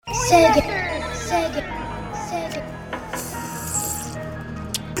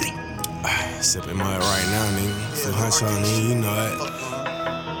Sipping mud right now, nigga. Fluhkunxhos, nigga, you know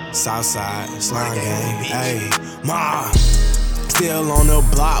it. Southside, slime gang, ayy, ma. Still on the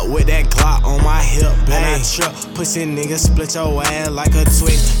block with that Glock on my hip. And I trip, pussy nigga split your ass like a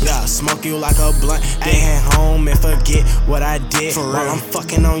twig. Yeah, smoke you like a blunt. Then head home and forget what I did. For real, I'm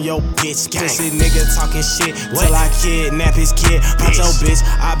fucking on your bitch. Pussy nigga talking shit till I kidnap his kid. Punch your bitch,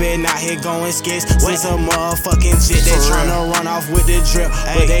 I been out here going skits. Since a motherfucking shit, they tryna run off with the drip,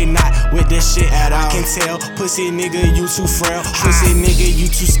 but they not with this shit at all. I can tell, pussy nigga, you too frail. Pussy nigga, you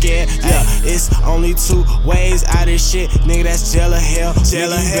too scared. Yeah, it's only two ways out of shit, nigga. That's jail or hell.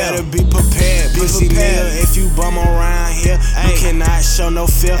 Jail or hell. Better be prepared. Pussy nigga, if you bum around here, you cannot show no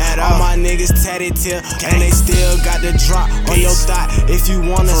fear at all. My niggas tatted till, and they still got the drop on your thigh. If you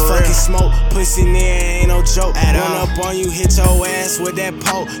wanna fucking smoke, pussy nigga ain't no joke. Run up on you, hit your ass with that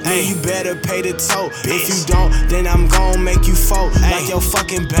pole. Then you better pay the toll. If you don't, then I'm gon' make you fold like your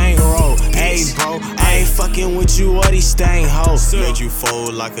fucking bankroll. Hey bro, I ain't fucking with you or these stain hoes. Made you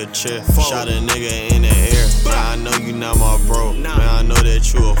fold like a chair. Shot a nigga in the air. Yeah, I know you not my bro. Man, I know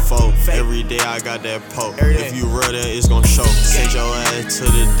that you a foe. Every day I got that poke. If you real, then it's gon' show. Send your ass to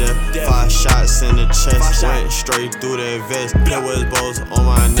the death. 5 shots in the chest. Went straight through that vest. Put with bows on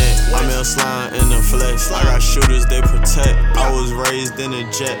my neck. I'm in slime in the flesh. I got shooters they protect. I was raised in a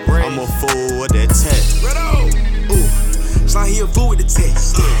jet. I'm a fool with that tech. Reddo, ooh, slime he a fool with the tech.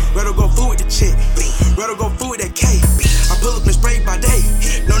 Reddo go fool with the chick. Reddo go fool with that K. I pull up and spray by day.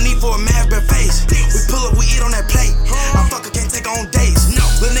 No need for a mask, bare face. We pull up, we eat on that plate. I fucker can't take her on dates.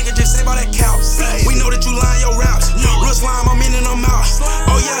 Little nigga just say about that couch. We know that you lying your routes. Real slime, I'm in and I'm out.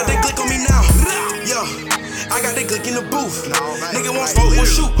 Oh yeah, they click on me now. Yo, I got that click in the booth. Nigga won't smoke, we'll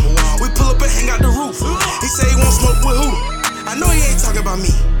shoot. We pull up and hang out the roof. He say he won't smoke with who? I know he ain't talking about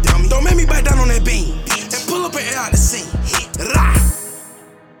me. Don't make me bite down on that beam and pull up and air out the scene. Rah!